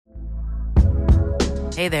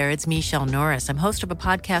Hey there, it's Michelle Norris. I'm host of a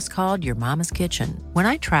podcast called Your Mama's Kitchen. When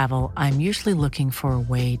I travel, I'm usually looking for a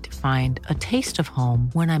way to find a taste of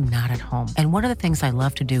home when I'm not at home. And one of the things I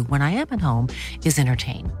love to do when I am at home is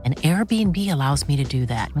entertain. And Airbnb allows me to do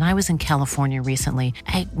that. When I was in California recently,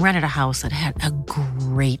 I rented a house that had a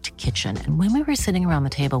great kitchen. And when we were sitting around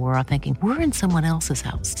the table, we were all thinking, we're in someone else's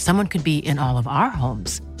house. Someone could be in all of our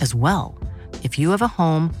homes as well. If you have a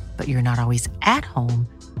home, but you're not always at home,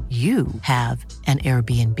 you have an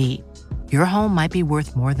Airbnb. Your home might be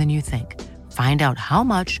worth more than you think. Find out how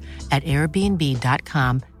much at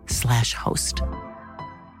airbnb.com/host.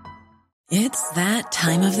 It's that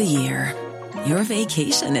time of the year. Your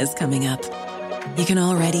vacation is coming up. You can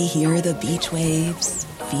already hear the beach waves,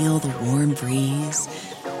 feel the warm breeze,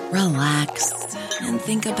 relax, and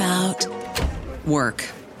think about work.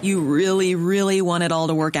 You really, really want it all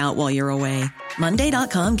to work out while you're away.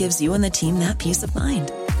 Monday.com gives you and the team that peace of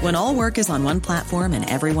mind. When all work is on one platform and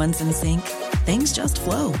everyone's in sync, things just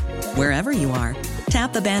flow. Wherever you are,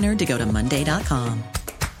 tap the banner to go to Monday.com.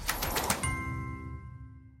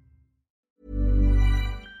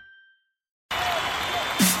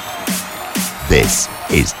 This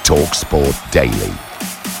is TalkSport Daily.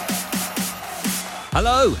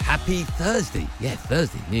 Hello, happy Thursday. Yeah,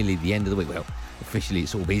 Thursday, nearly the end of the week. Well, officially it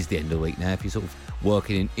sort of is the end of the week now. If you're sort of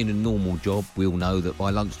working in a normal job, we'll know that by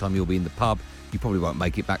lunchtime you'll be in the pub. You probably won't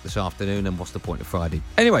make it back this afternoon, and what's the point of Friday?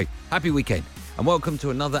 Anyway, happy weekend, and welcome to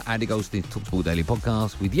another Andy Goldstein TalkSport Daily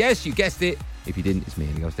podcast with, yes, you guessed it. If you didn't, it's me,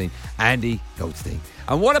 Andy Goldstein. Andy Goldstein.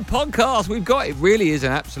 And what a podcast we've got. It really is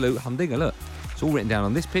an absolute humdinger. Look, it's all written down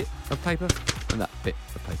on this bit of paper and that bit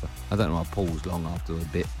of paper. I don't know, I paused long after a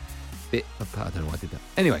bit of paper. I don't know why I did that.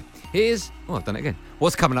 Anyway, I've done it again.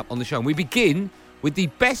 What's coming up on the show? And we begin with the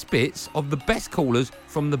best bits of the best callers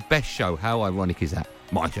from the best show. How ironic is that?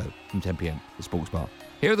 My show from 10 p.m, the Sports Bar.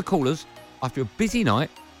 Here are the callers after a busy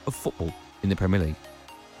night of football in the Premier League.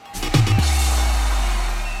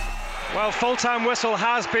 Well, full-time whistle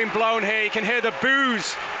has been blown here. You can hear the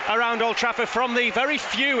boos around Old Trafford from the very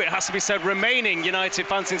few, it has to be said, remaining United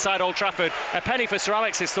fans inside Old Trafford. A penny for Sir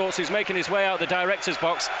Alex's thoughts, who's making his way out the director's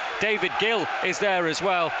box. David Gill is there as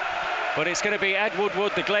well. But it's going to be Ed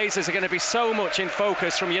Woodward. The Glazers are going to be so much in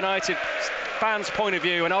focus from United fans' point of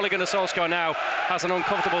view, and Ole Gunnar Solskjaer now has an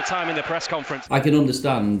uncomfortable time in the press conference. I can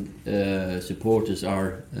understand supporters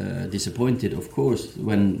are disappointed, of course,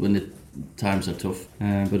 when the times are tough.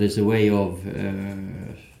 But it's a way of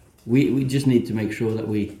we just need to make sure that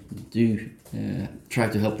we do try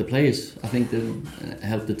to help the players. I think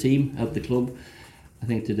help the team, help the club. I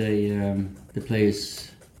think today the players.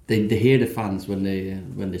 They hear the fans when they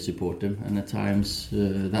support them, and at times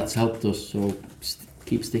that's helped us. So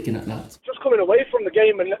keep sticking at that. Just coming away from the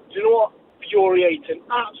game, and do you know what? Infuriating,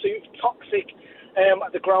 absolute toxic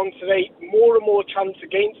at the ground today. More and more chance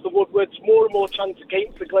against the Woodwards, more and more chance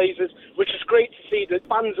against the Glazers, which is great to see. The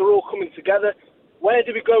fans are all coming together. Where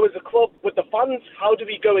do we go as a club with the fans? How do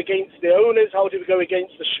we go against the owners? How do we go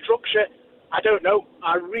against the structure? I don't know.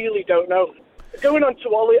 I really don't know. Going on to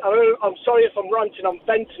Ollie, I'm sorry if I'm ranting, I'm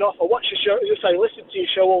venting off. I watch your show, I listen to your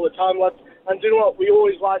show all the time, lads. And do you know what? We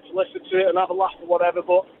always like to listen to it and have a laugh or whatever,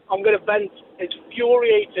 but I'm going to vent. It's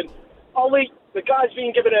infuriating. Ollie, the guy's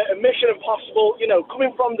been given a mission impossible. You know,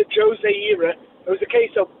 coming from the Jose era, it was a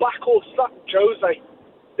case of back or sack Jose.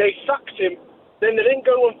 They sacked him, then they didn't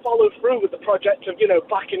go and follow through with the project of,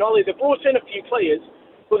 backing Ollie. They brought in a few players,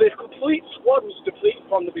 but the complete squad was depleted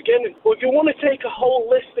from the beginning. But if you want to take a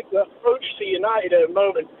holistic approach to United at the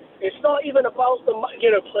moment, it's not even about the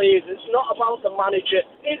players. It's not about the manager.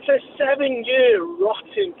 It's a 7-year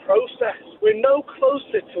rotting process. We're no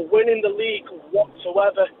closer to winning the league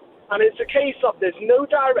whatsoever, and it's a case of there's no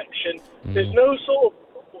direction. There's no sort of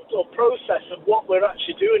process of what we're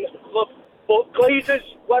actually doing at the club. But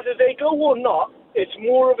Glazers, whether they go or not, it's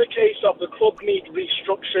more of a case of the club need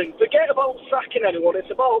restructuring. Forget about sacking anyone.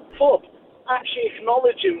 It's about club actually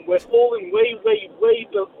acknowledging we're falling way, way, way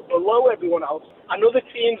below everyone else, and other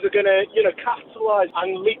teams are going to, capitalise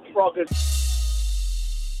and leapfrog us.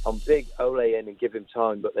 I'm big Ole in and give him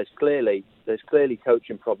time, but there's clearly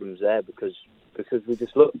coaching problems there because we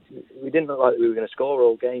didn't look like we were going to score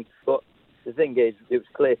all game, but. The thing is, it was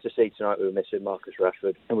clear to see tonight we were missing Marcus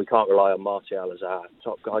Rashford, and we can't rely on Martial as our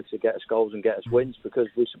top guy to get us goals and get us wins, because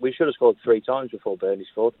we should have scored 3 times before Burnley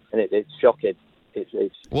scored, and it's shocking. It's.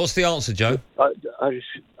 What's the answer, Joe? I just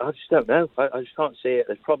don't know. I just can't see it.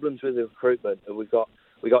 There's problems with the recruitment, and we got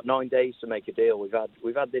 9 days to make a deal.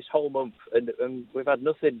 We've had this whole month, and we've had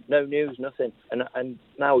nothing, no news, nothing, and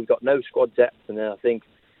now we've got no squad depth, and then I think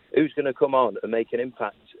who's going to come on and make an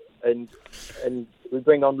impact and we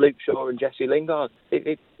bring on Luke Shaw and Jesse Lingard.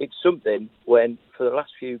 It's something when, for the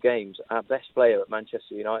last few games, our best player at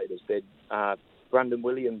Manchester United has been Brandon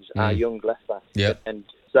Williams, our young left back. Yep. And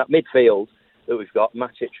that midfield that we've got,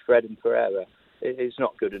 Matic, Fred and Pereira, is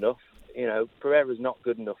not good enough. You know, Pereira's not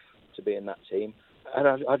good enough to be in that team. And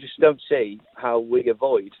I just don't see how we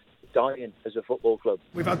avoid dying as a football club.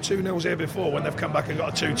 We've had 2-0s here before when they've come back and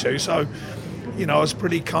got a 2-2, so, you know, I was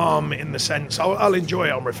pretty calm in the sense. I'll enjoy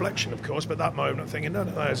it on reflection, of course, but that moment I'm thinking, no,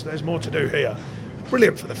 there's more to do here.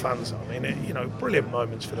 Brilliant for the fans. I mean, brilliant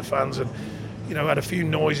moments for the fans, and, you know, had a few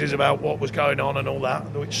noises about what was going on and all that,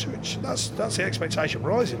 which that's the expectation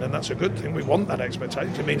rising, and that's a good thing. We want that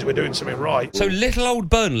expectation. It means we're doing something right. So little old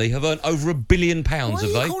Burnley have earned over £1 billion, have they?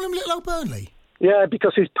 Why you call him little old Burnley? Yeah,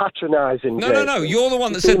 because he's patronising. No. You're the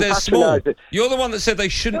one that said they're small. You're the one that said they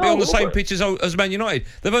shouldn't be on the same pitch as Man United.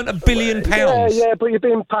 They've earned £1 billion. Yeah, but you're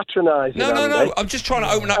being patronising. No. I'm just trying to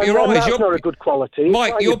open up your eyes. That's not a good quality.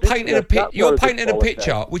 Mike, you're painting a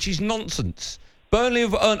picture which is nonsense. Burnley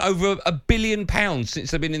have earned over £1 billion since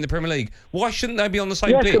they've been in the Premier League. Why shouldn't they be on the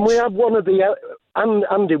same pitch? Yes, and we have one of the...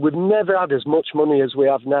 Andy, we've never had as much money as we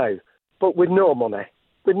have now, but with no money.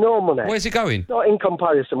 With no money. Where's it going? Not in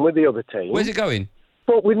comparison with the other teams. Where's it going?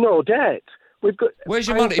 But with no debt. We've got. Where's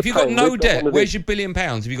your money? If you've got no debt, where's your £1 billion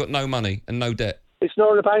if you've got no money and no debt? It's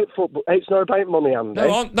not about football. It's not about money, Andy.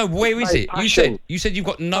 No, where is it? Passion. You said you've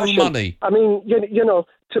got no money. I mean, you know,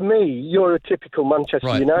 to me, you're a typical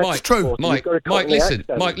Manchester United. Mike, true. Mike, listen.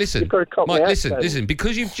 Listen.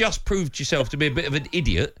 Because you've just proved yourself to be a bit of an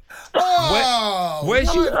idiot.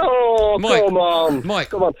 Where's your... Oh, Mike, come on. Mike.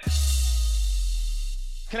 Come on.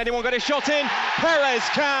 Can anyone get a shot in? Perez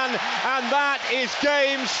can, and that is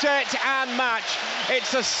game, set and match.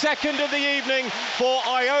 It's the second of the evening for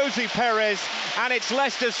Ayoze Perez, and it's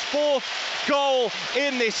Leicester's fourth goal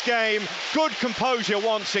in this game. Good composure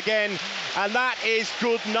once again, and that is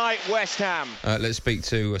good night West Ham. Let's speak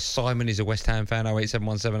to Simon. He's a West Ham fan.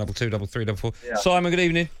 08717 223344. Yeah. Simon, good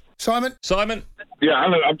evening. Simon. Yeah,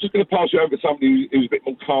 hello. I'm just going to pass you over to somebody who's a bit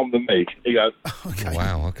more calm than me. Here you go. Okay.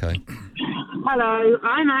 Wow, okay. Hello,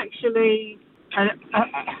 I'm actually... I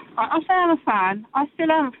say I'm a fan. I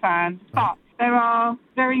still am a fan. But there are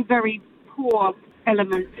very, very poor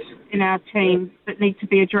elements in our team that need to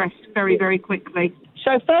be addressed very, very quickly.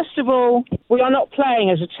 So first of all, we are not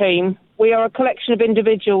playing as a team. We are a collection of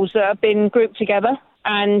individuals that have been grouped together.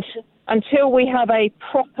 And until we have a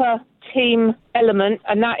proper team element,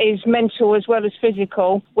 and that is mental as well as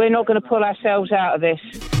physical, we're not going to pull ourselves out of this.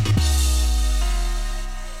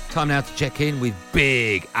 Time now to check in with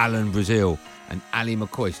Big Alan Brazil and Ali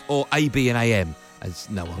McCoist, or AB and AM, as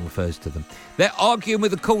no one refers to them. They're arguing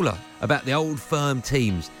with the caller about the old firm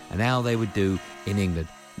teams and how they would do in England.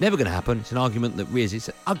 Never going to happen. It's an argument that rears its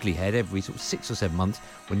ugly head every sort of 6 or 7 months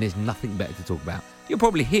when there's nothing better to talk about. You'll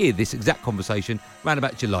probably hear this exact conversation around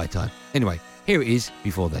about July time. Anyway, here it is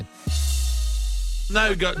before then.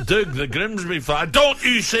 Now got Doug, the Grimsby fan. Don't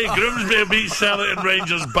you say Grimsby will beat Celtic and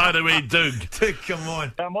Rangers, by the way, Doug. Doug, come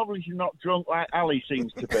on. I'm obviously not drunk like Ali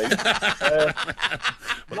seems to be.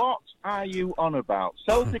 What are you on about?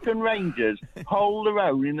 Celtic and Rangers hold their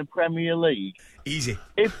own in the Premier League. Easy.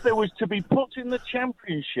 If there was to be put in the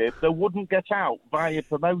Championship, they wouldn't get out via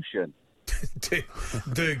promotion.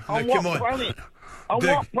 Doug, come on. Planet? On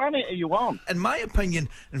what planet are you on? In my opinion,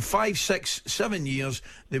 in 5, 6, 7 years,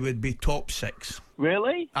 they would be top 6.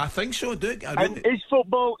 Really? I think so, Doug. Is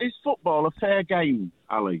football a fair game,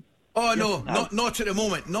 Ali? Oh no, not at the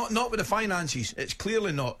moment. Not with the finances. It's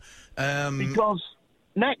clearly not. Because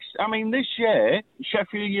this year,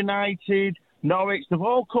 Sheffield United, Norwich, they've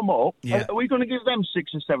all come up. Yeah. Are we going to give them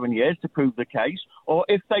 6 or 7 years to prove the case? Or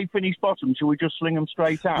if they finish bottom, should we just sling them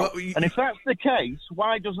straight out? And if that's the case,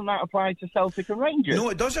 why doesn't that apply to Celtic and Rangers? No,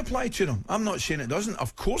 it does apply to them. I'm not saying it doesn't.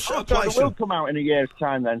 Of course it applies to them. They will come out in a year's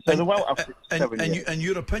time then, so they won't have 6 or 7 years. And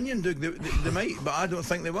your opinion, Doug, they might, but I don't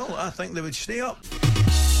think they will. I think they would stay up.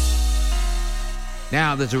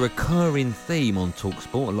 Now, there's a recurring theme on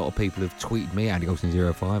TalkSport. A lot of people have tweeted me, Andy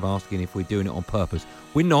Golson05, asking if we're doing it on purpose.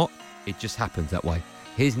 We're not. It just happens that way.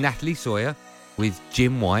 Here's Natalie Sawyer with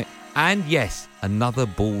Jim White and, yes, another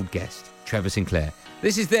bald guest, Trevor Sinclair.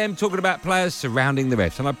 This is them talking about players surrounding the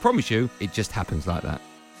refs, and I promise you, it just happens like that.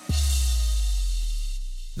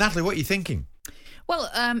 Natalie, what are you thinking? Well,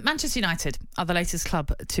 Manchester United are the latest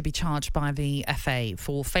club to be charged by the FA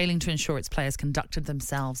for failing to ensure its players conducted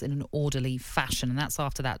themselves in an orderly fashion. And that's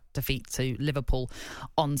after that defeat to Liverpool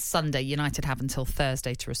on Sunday. United have until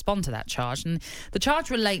Thursday to respond to that charge. And the charge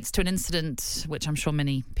relates to an incident, which I'm sure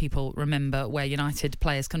many people remember, where United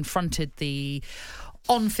players confronted the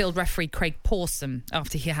on-field referee Craig Pawson,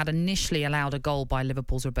 after he had initially allowed a goal by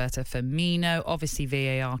Liverpool's Roberto Firmino. Obviously,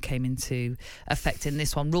 VAR came into effect in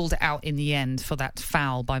this one, ruled it out in the end for that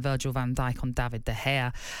foul by Virgil van Dijk on David De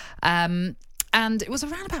Gea. And it was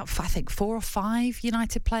around about, I think, 4 or 5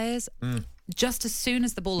 United players. Just as soon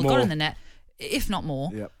as the ball had gone in the net, if not more,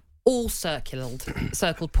 all circled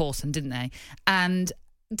Pawson, didn't they? And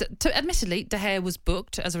admittedly, De Gea was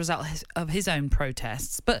booked as a result of his own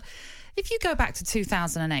protests. But if you go back to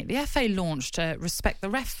 2008, the FA launched a Respect the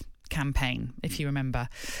Ref campaign, if you remember.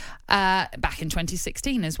 Back in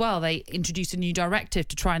 2016 as well, they introduced a new directive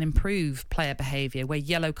to try and improve player behaviour, where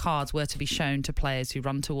yellow cards were to be shown to players who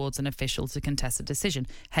run towards an official to contest a decision,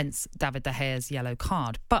 hence David De Gea's yellow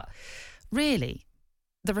card. But really,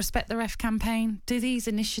 the Respect the Ref campaign, do these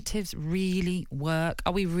initiatives really work?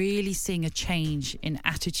 Are we really seeing a change in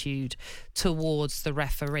attitude towards the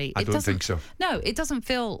referee? I don't think so. No, it doesn't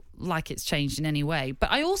feel like it's changed in any way.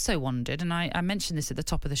 But I also wondered, and I mentioned this at the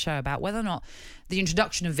top of the show, about whether or not the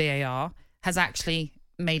introduction of VAR has actually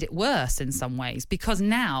made it worse in some ways, because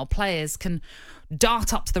now players can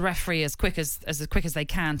dart up to the referee as quick as they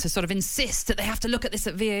can to sort of insist that they have to look at this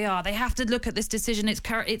at VAR. They have to look at this decision. It's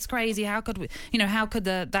crazy. How could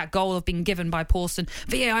that goal have been given by Pawson?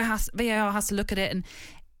 VAR has to look at it, and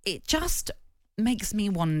it just makes me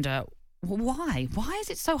wonder why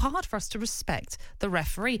is it so hard for us to respect the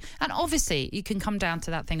referee? And obviously you can come down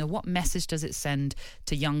to that thing of what message does it send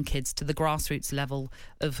to young kids, to the grassroots level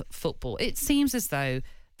of football. It seems as though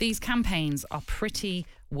these campaigns are pretty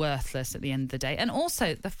worthless at the end of the day. And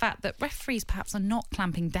also the fact that referees perhaps are not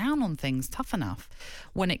clamping down on things tough enough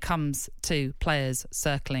when it comes to players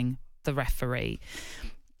circling the referee.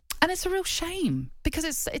 And it's a real shame, because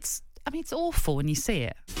it's awful when you see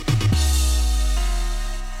it.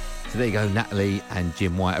 So there you go, Natalie and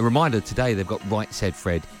Jim White. A reminder, today they've got Right Said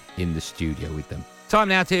Fred in the studio with them. Time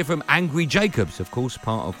now to hear from Angry Jacobs, of course,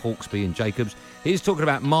 part of Hawksbee and Jacobs. He's talking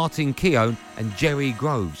about Martin Keown and Jerry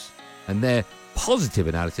Groves and their positive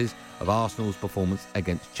analysis of Arsenal's performance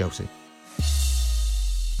against Chelsea.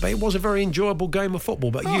 But it was a very enjoyable game of football,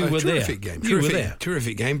 but you were terrific there. Game. You were there.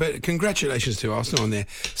 Terrific game, but congratulations to Arsenal on their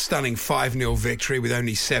stunning 5-0 victory with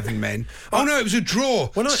only 7 men. Oh, no, it was a draw.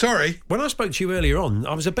 Sorry. When I spoke to you earlier on,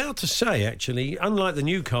 I was about to say, actually, unlike the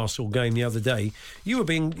Newcastle game the other day, you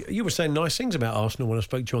were saying nice things about Arsenal when I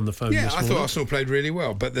spoke to you on the phone this morning. I thought Arsenal played really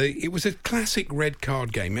well, but it was a classic red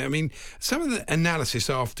card game. I mean, some of the analysis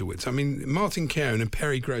afterwards, Martin Keown and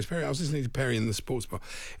Perry Groves, I was listening to Perry in the sports bar,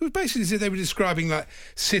 it was basically as if they were describing like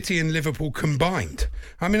City and Liverpool combined.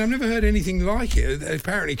 I've never heard anything like it.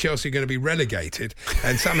 Apparently Chelsea are going to be relegated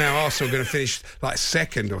and somehow Arsenal are going to finish like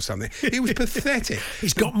second or something. It was pathetic.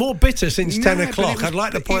 It's got more bitter since 10 o'clock. I'd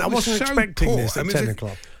like to point, I wasn't expecting this at 10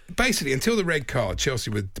 o'clock. Basically, until the red card,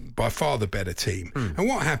 Chelsea were by far the better team. And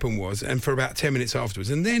what happened was, and for about 10 minutes afterwards,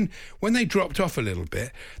 and then when they dropped off a little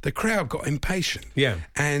bit, the crowd got impatient. Yeah.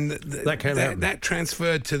 And that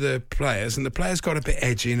transferred to the players, and the players got a bit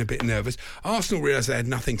edgy and a bit nervous. Arsenal realised they had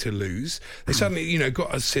nothing to lose. They suddenly,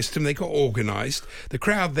 got a system, they got organised. Their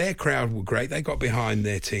crowd were great. They got behind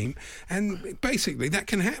their team. And basically, that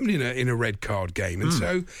can happen in a red card game. And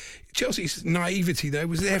so Chelsea's naivety, though,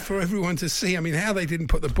 was there for everyone to see. How they didn't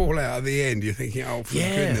put the ball out at the end, you're thinking, oh, for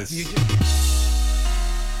goodness.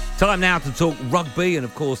 Time now to talk rugby, and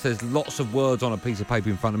of course there's lots of words on a piece of paper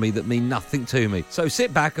in front of me that mean nothing to me. So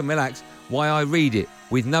sit back and relax while I read it,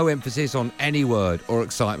 with no emphasis on any word or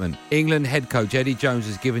excitement. England head coach Eddie Jones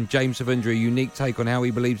has given James Savundra a unique take on how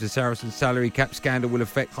he believes the Saracens salary cap scandal will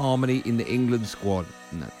affect harmony in the England squad.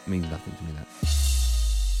 No, it means nothing to me, that.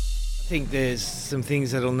 I think there's some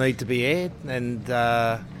things that'll need to be aired, and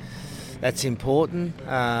that's important.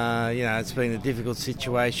 It's been a difficult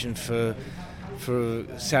situation for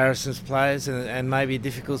Saracens players, and maybe a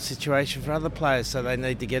difficult situation for other players, so they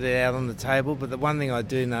need to get it out on the table. But the one thing I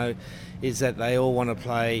do know is that they all want to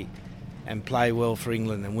play well for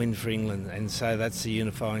England and win for England, and so that's the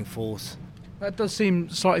unifying force. That does seem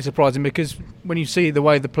slightly surprising, because when you see the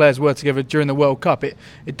way the players were together during the World Cup, it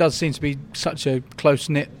does seem to be such a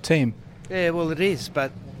close-knit team. Yeah, well, it is,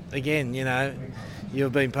 but again,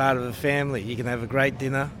 you've been part of a family. You can have a great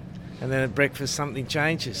dinner, and then at breakfast something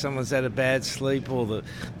changes. Someone's had a bad sleep, or the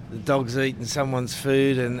dog's eaten someone's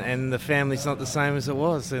food, and the family's not the same as it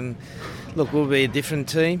was. And look, we'll be a different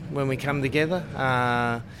team when we come together.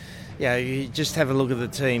 You just have a look at the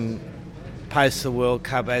team post the World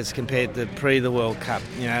Cup as compared to pre the World Cup.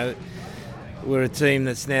 We're a team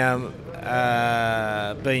that's now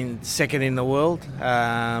been second in the world.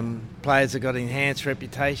 Players have got enhanced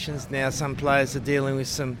reputations. Now some players are dealing with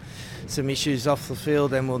some issues off the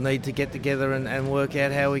field, and we'll need to get together and work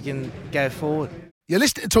out how we can go forward. You're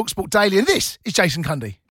listening to TalkSport Daily, and this is Jason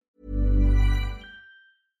Cundy.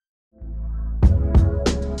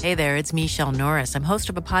 Hey there, it's Michelle Norris. I'm host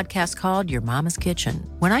of a podcast called Your Mama's Kitchen.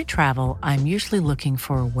 When I travel, I'm usually looking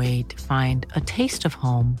for a way to find a taste of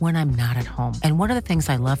home when I'm not at home. And one of the things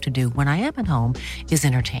I love to do when I am at home is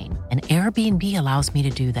entertain. And Airbnb allows me to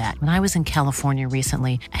do that. When I was in California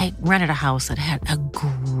recently, I rented a house that had a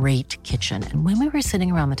great kitchen. And when we were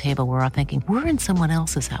sitting around the table, we were all thinking, we're in someone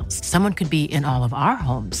else's house. Someone could be in all of our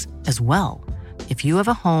homes as well. If you have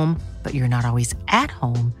a home, but you're not always at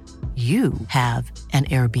home, you have an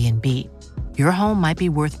Airbnb. Your home might be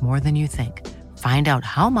worth more than you think. Find out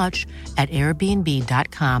how much at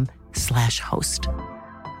airbnb.com/host.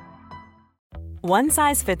 One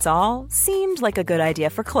size fits all seemed like a good idea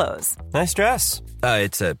for clothes. Nice dress.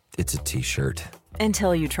 It's a t-shirt.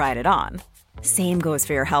 Until you tried it on. Same goes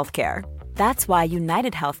for your healthcare. That's why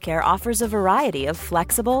United Healthcare offers a variety of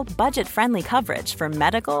flexible, budget-friendly coverage for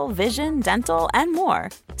medical, vision, dental, and more.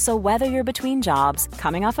 So whether you're between jobs,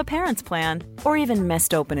 coming off a parent's plan, or even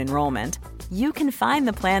missed open enrollment, you can find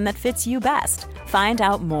the plan that fits you best. Find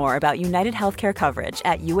out more about United Healthcare coverage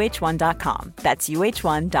at uh1.com. That's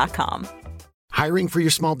uh1.com. Hiring for your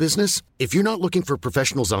small business? If you're not looking for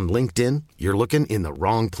professionals on LinkedIn, you're looking in the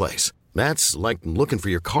wrong place. That's like looking for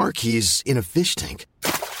your car keys in a fish tank.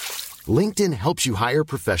 LinkedIn helps you hire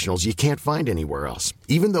professionals you can't find anywhere else,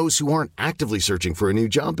 even those who aren't actively searching for a new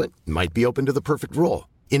job but might be open to the perfect role.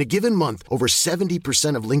 In a given month, over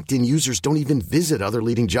 70% of LinkedIn users don't even visit other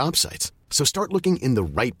leading job sites. So start looking in the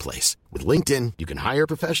right place. With LinkedIn, you can hire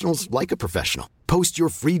professionals like a professional. Post your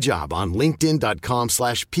free job on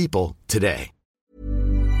linkedin.com/people today.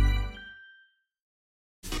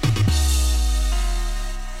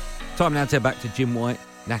 Time now to head back to Jim White,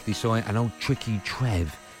 Natalie Sawyer and old Tricky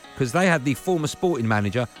Trev, because they had the former sporting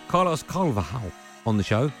manager Carlos Carvalhal on the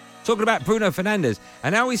show, talking about Bruno Fernandes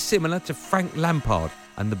and how he's similar to Frank Lampard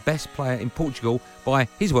and the best player in Portugal by,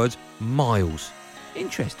 his words, miles.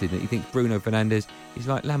 Interesting that he thinks Bruno Fernandes is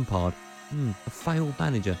like Lampard. A failed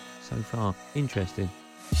manager so far. Interesting.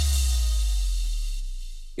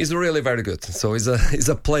 He's really very good. So he's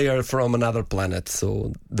a player from another planet.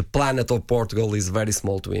 So the planet of Portugal is very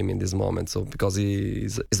small to him in this moment. So because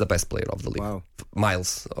he's the best player of the league, wow.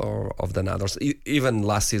 Miles or of the others. Even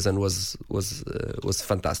last season was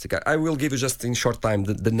fantastic. I will give you just in short time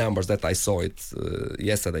the numbers that I saw it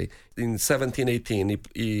yesterday. In 17-18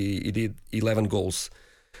 he did 11 goals.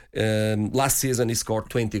 Last season he scored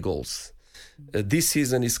 20 goals. This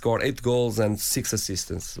season he scored 8 goals and 6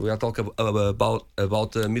 assists. We are talking about a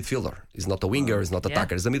midfielder. He's not a winger, he's not an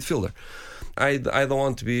attacker, he's a midfielder. I don't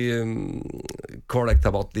want to be correct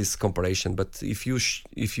about this comparison, but if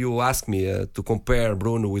you ask me to compare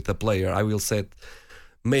Bruno with a player, I will say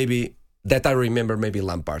maybe that I remember maybe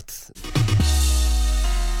Lampard.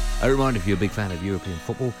 A reminder, if you're a big fan of European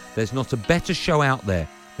football, there's not a better show out there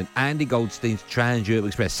than Andy Goldstein's Trans Europe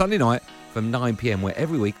Express. Sunday night from 9 p.m, where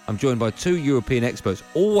every week I'm joined by 2 European experts,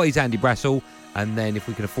 always Andy Brassel, and then if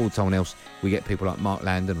we can afford someone else, we get people like Mark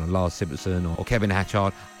Landon or Lars Simpson or Kevin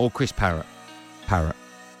Hatchard or Chris Parrott. Yep,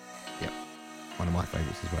 one of my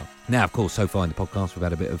favourites as well. Now, of course, so far in the podcast, we've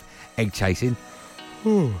had a bit of egg chasing.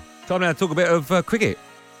 Time now to talk a bit of cricket.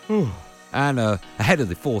 And ahead of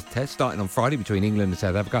the 4th test, starting on Friday between England and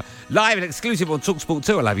South Africa, live and exclusive on TalkSport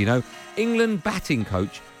 2, I'll have you know, England batting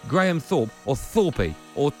coach Graham Thorpe, or Thorpe,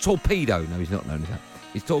 or Torpedo, no, he's not known as that.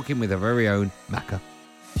 He's talking with our very own Macca.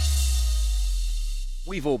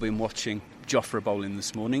 We've all been watching Jofra bowling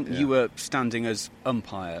this morning. Yeah. You were standing as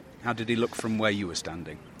umpire. How did he look from where you were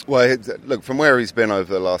standing? Well, look, from where he's been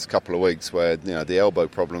over the last couple of weeks, where the elbow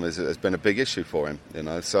problem has been a big issue for him.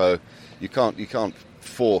 So you can't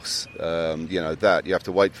force that. You have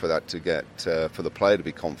to wait for that to get for the player to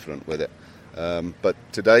be confident with it. But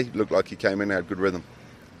today looked like he came in, had good rhythm,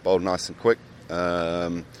 bowled nice and quick,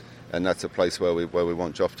 and that's a place where we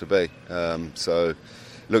want Joff to be. So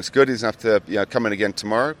looks good. He's going to have to come in again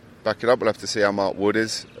tomorrow, back it up. We'll have to see how Mark Wood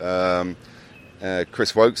is.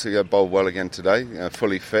 Chris Wokes, who bowled well again today,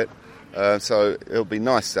 fully fit. So it'll be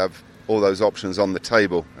nice to have all those options on the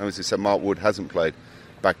table. And as I said, Mark Wood hasn't played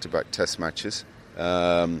back-to-back Test matches,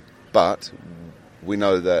 but we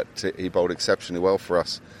know that he bowled exceptionally well for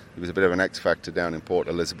us. He was a bit of an X-factor down in Port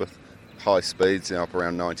Elizabeth. High speeds, up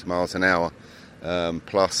around 90 miles an hour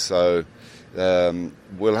plus. So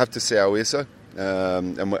we'll have to see how he is, though.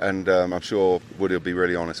 And I'm sure Woody will be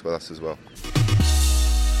really honest with us as well.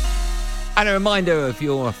 And a reminder, if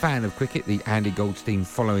you're a fan of cricket, the Andy Goldstein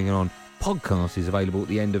Following It On podcast is available at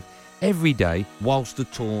the end of every day whilst the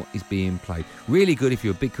tour is being played. Really good if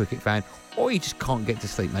you're a big cricket fan or you just can't get to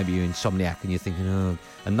sleep. Maybe you're insomniac and you're thinking, oh,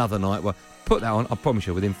 another night. Well, put that on. I promise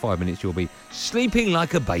you, within 5 minutes, you'll be sleeping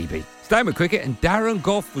like a baby. Staying with cricket, and Darren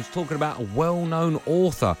Gough was talking about a well-known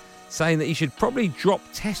author saying that he should probably drop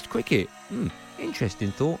Test cricket.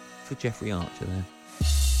 Interesting thought for Jeffrey Archer there.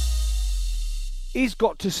 He's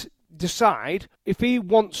got to decide if he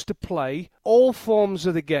wants to play all forms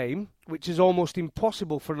of the game, which is almost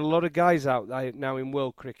impossible for a lot of guys out there now in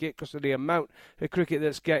world cricket because of the amount of cricket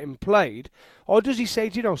that's getting played, or does he say,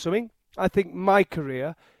 do you know something? I think my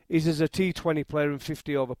career is as a T20 player and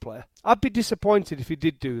 50-over player. I'd be disappointed if he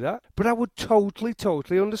did do that, but I would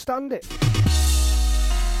totally understand it.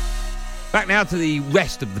 Back now to the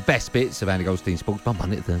rest of the best bits of Andy Goldstein Sports Bar,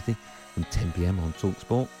 Monday to Thursday from 10 p.m. on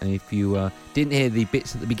TalkSport. And if you didn't hear the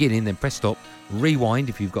bits at the beginning, then press stop, rewind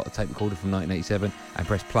if you've got a tape recorder from 1987, and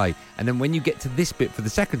press play. And then when you get to this bit for the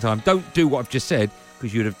second time, don't do what I've just said,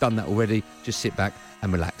 because you'd have done that already. Just sit back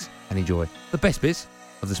and relax and enjoy the best bits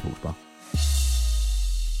of the Sports Bar.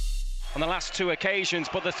 On the last two occasions,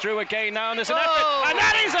 but they're through again now, and there's an effort, and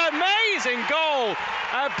that is an amazing goal.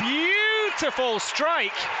 A beautiful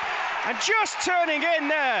strike, and just turning in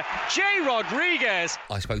there, Jay Rodriguez.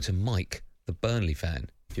 I spoke to Mike, the Burnley fan.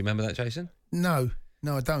 Do you remember that, Jason? No,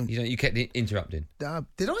 I don't. You kept interrupting. Did I?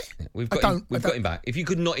 Yeah, we've got him back. If you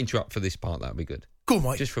could not interrupt for this part, that would be good. Go on,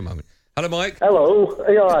 Mike. Just for a moment. Hello, Mike. Hello.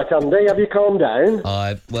 Are you all right, Andy? Have you calmed down?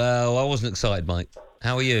 I wasn't excited, Mike.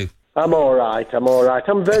 How are you? I'm all right.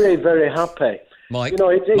 I'm very, very happy. Mike, you know,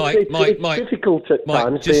 it's difficult at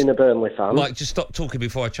times being a Burnley fan. Mike, just stop talking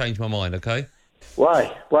before I change my mind, okay?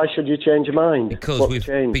 Why? Why should you change your mind? Because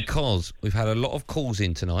we've had a lot of calls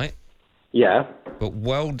in tonight. Yeah. But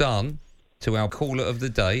well done to our caller of the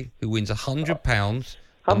day who wins £100.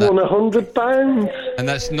 I've won £100. And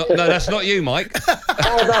that's not you, Mike.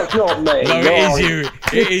 Oh, that's not me. No, it is you.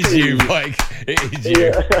 It is you, Mike. It is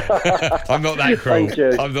you. I'm not that cruel. Thank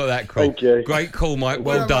you. I'm not that cruel. Thank you. Great call, Mike.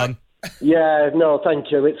 Well done. Yeah, no,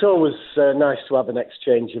 thank you. It's always nice to have an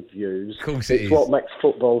exchange of views. Of course it is. It's what makes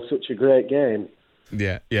football such a great game.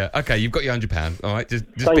 Yeah. Okay, you've got your £100. All right, just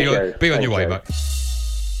be on your way, Mike.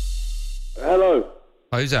 Hello.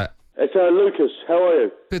 Oh, who's that? It's Lucas. How are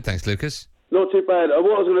you? Good, thanks, Lucas. Not too bad.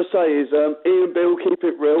 What I was going to say is, Ian Bill, keep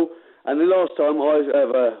it real. And the last time I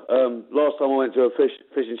went to a fish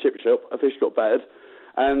and chip shop, a fish got battered.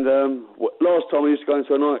 And last time I used to go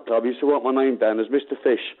into a nightclub, I used to write my name down as Mr.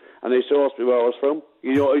 Fish, and they used to ask me where I was from.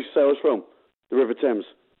 You know what I used to say I was from? The River Thames.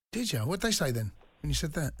 Did you? What did they say then when you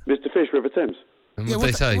said that? Mr. Fish, River Thames. And what did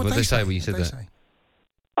they say? What did they say when you said that?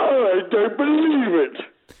 I don't believe it.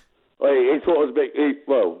 He thought I was a bit. He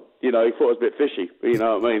thought I was a bit fishy. You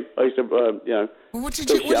know what I mean? I used to, Well, what did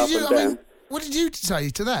you say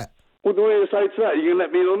to that? What do I need to say to that? You can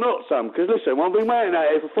let me in or not, Sam? Because listen, I've been waiting out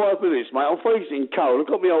here for 5 minutes, mate. I'm freezing cold. I've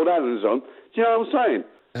got my old Allens on. Do you know what I'm saying?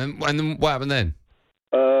 And then what happened then?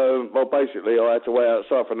 Well, basically, I had to wait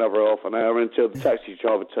outside for another half an hour until the taxi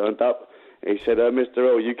driver turned up. He said, Mr.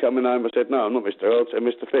 Earl, you coming home? I said, no, I'm not Mr. Earl. I said,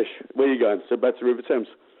 Mr. Fish. Where are you going? I said, back to River Thames.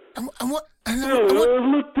 And what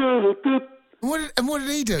did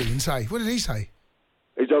he do and say? What did he say?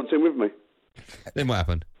 He jumped in with me. Then what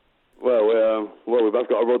happened? Well, we both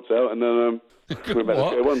got our rods out, and then we met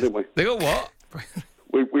the one, didn't we? They got what?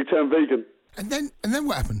 We turned vegan. And then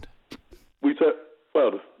what happened? We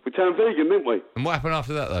turned vegan, didn't we? And what happened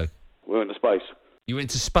after that, though? We went to space. You went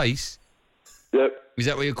to space? Yep. Is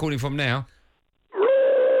that where you're calling from now?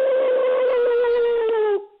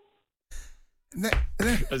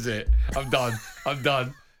 That's it. I'm done.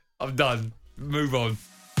 Move on.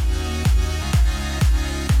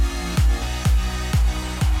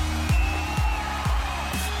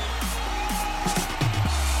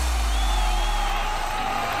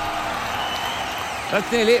 That's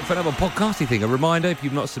nearly it for another podcasty thing. A reminder, if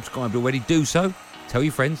you've not subscribed already, do so. Tell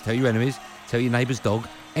your friends, tell your enemies, tell your neighbour's dog,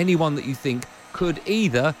 anyone that you think could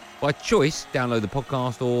either, by choice, download the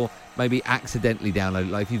podcast or maybe accidentally download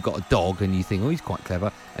it. Like if you've got a dog and you think, oh, he's quite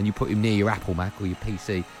clever, and you put him near your Apple Mac or your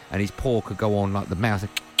PC and his paw could go on like the mouse,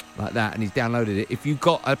 like that, and he's downloaded it. If you've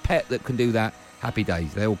got a pet that can do that, happy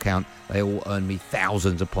days. They all count. They all earn me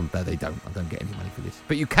thousands upon that. They don't. I don't get any money for this.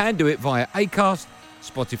 But you can do it via Acast,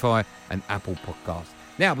 Spotify and Apple Podcasts.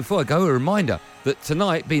 Now, before I go, a reminder that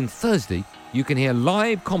tonight, being Thursday, you can hear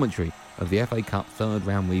live commentary of the FA Cup third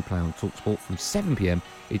round replay on TalkSport from 7 p.m.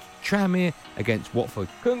 It's Tranmere against Watford.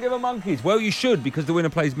 Couldn't give a monkeys. Well, you should, because the winner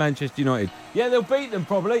plays Manchester United. Yeah, they'll beat them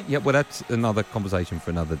probably. Yeah, well, that's another conversation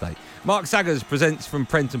for another day. Mark Saggers presents from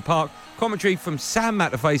Prenton Park. Commentary from Sam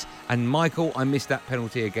Matterface and Michael, I missed that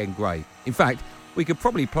penalty again, Gray. In fact, we could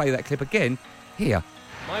probably play that clip again here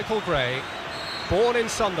Michael Gray, born in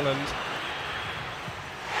Sunderland.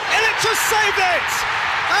 Illich just saved it!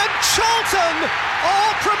 And Charlton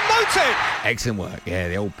are promoted! Excellent work. Yeah,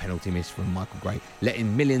 the old penalty miss from Michael Gray,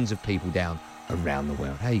 letting millions of people down around the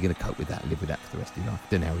world. How are you going to cope with that and live with that for the rest of your life?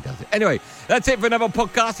 Don't know how he does it. Anyway, that's it for another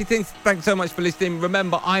podcast. Thanks so much for listening.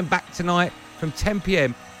 Remember, I'm back tonight from 10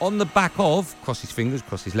 p.m. on the back of, cross his fingers,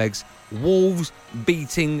 cross his legs, Wolves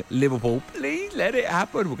beating Liverpool. Please let it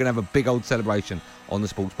happen. We're going to have a big old celebration on the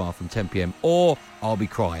Sports Bar from 10 p.m. or I'll be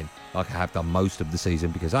crying like I have done most of the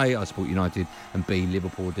season because A, I support United, and B,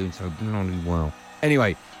 Liverpool are doing so bloody well.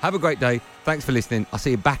 Anyway, have a great day. Thanks for listening. I'll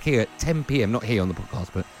see you back here at 10 p.m, not here on the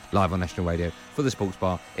podcast, but live on National Radio for the Sports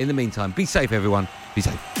Bar. In the meantime, be safe, everyone. Be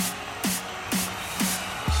safe.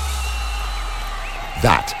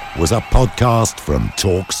 That was a podcast from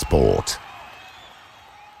Talk Sport.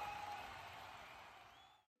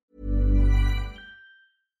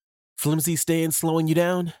 Flimsy staying slowing you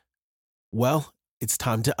down? Well, it's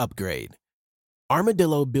time to upgrade.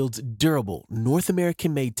 Armadillo builds durable, North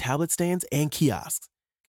American-made tablet stands and kiosks.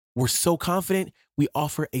 We're so confident, we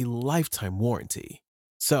offer a lifetime warranty.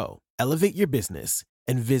 So, elevate your business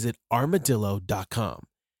and visit armadillo.com.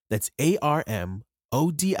 That's ARMODILO.com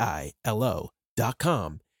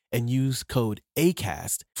and use code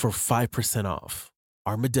ACAST for 5% off.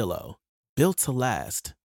 Armadillo, built to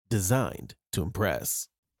last, designed to impress.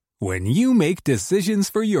 When you make decisions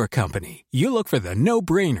for your company, you look for the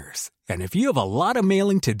no-brainers. And if you have a lot of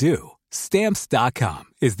mailing to do, Stamps.com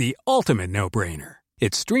is the ultimate no-brainer.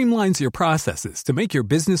 It streamlines your processes to make your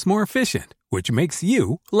business more efficient, which makes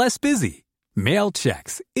you less busy. Mail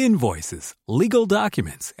checks, invoices, legal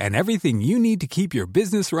documents, and everything you need to keep your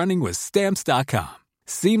business running with Stamps.com.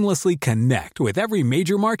 Seamlessly connect with every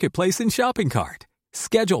major marketplace and shopping cart.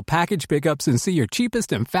 Schedule package pickups and see your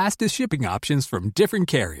cheapest and fastest shipping options from different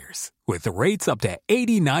carriers. With rates up to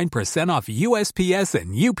 89% off USPS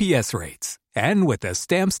and UPS rates. And with the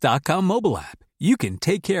Stamps.com mobile app, you can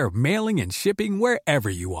take care of mailing and shipping wherever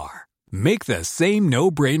you are. Make the same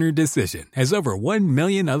no-brainer decision as over 1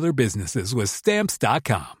 million other businesses with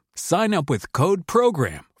Stamps.com. Sign up with code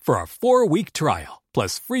PROGRAM for a 4-week trial,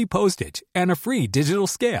 plus free postage and a free digital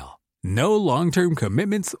scale. No long-term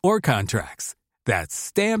commitments or contracts. That's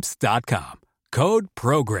Stamps.com. Code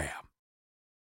PROGRAM.